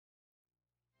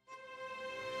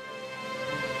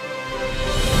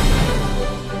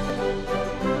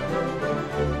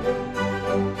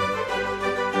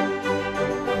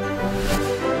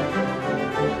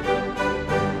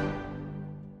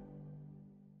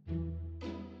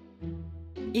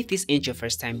If this ain't your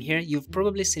first time here, you've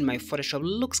probably seen my Photoshop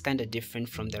looks kinda different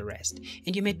from the rest,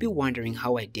 and you might be wondering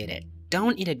how I did it.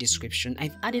 Down in the description,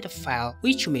 I've added a file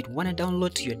which you might wanna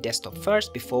download to your desktop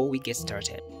first before we get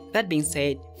started. That being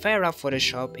said, fire up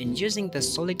Photoshop and using the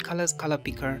Solid Colors color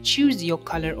picker, choose your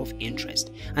color of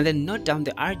interest and then note down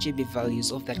the RGB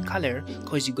values of that color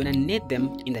cause you're gonna need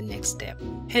them in the next step.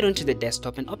 Head on to the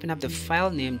desktop and open up the file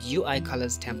named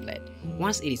UIColors template.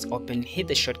 Once it is open, hit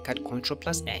the shortcut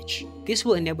Ctrl+H. This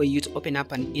will enable you to open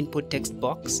up an input text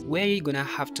box where you're gonna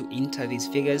have to enter these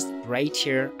figures right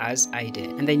here as I did,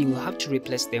 and then you will have to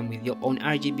replace them with your own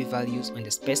RGB values on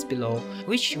the space below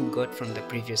which you got from the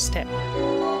previous step.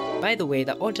 By the way,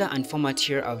 the order and format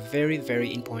here are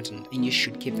very important and you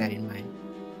should keep that in mind.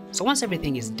 So once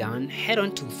everything is done, head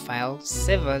on to File,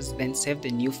 Save As, then save the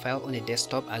new file on the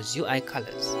desktop as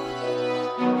UIColors.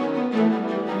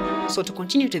 So to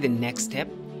continue to the next step,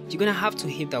 you're gonna have to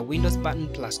hit the Windows button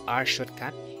plus R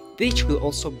shortcut, which will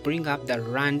also bring up the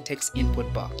Run Text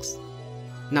Input box.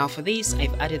 Now for this,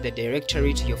 I've added the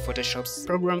directory to your Photoshop's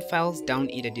program files down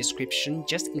in the description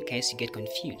just in case you get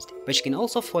confused. But you can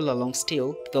also follow along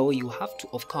still, though you have to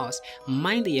of course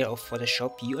mind the year of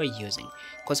Photoshop you are using,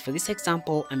 because for this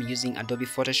example I'm using Adobe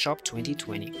Photoshop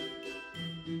 2020.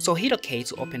 So hit OK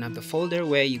to open up the folder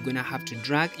where you're gonna have to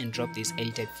drag and drop this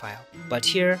edited file. But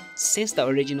here, since the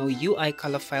original UI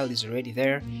color file is already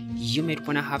there, you might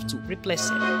wanna have to replace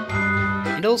it.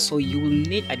 And also you will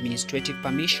need administrative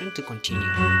permission to continue.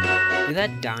 With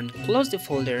that done, close the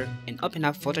folder and open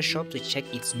up Photoshop to check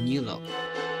its new look.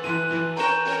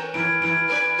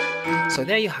 So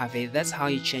there you have it, that's how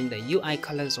you change the UI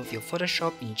colors of your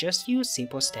Photoshop in just few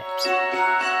simple steps.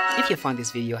 If you found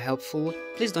this video helpful,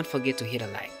 please don't forget to hit a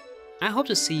like. I hope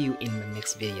to see you in the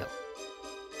next video.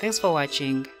 Thanks for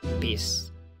watching, peace.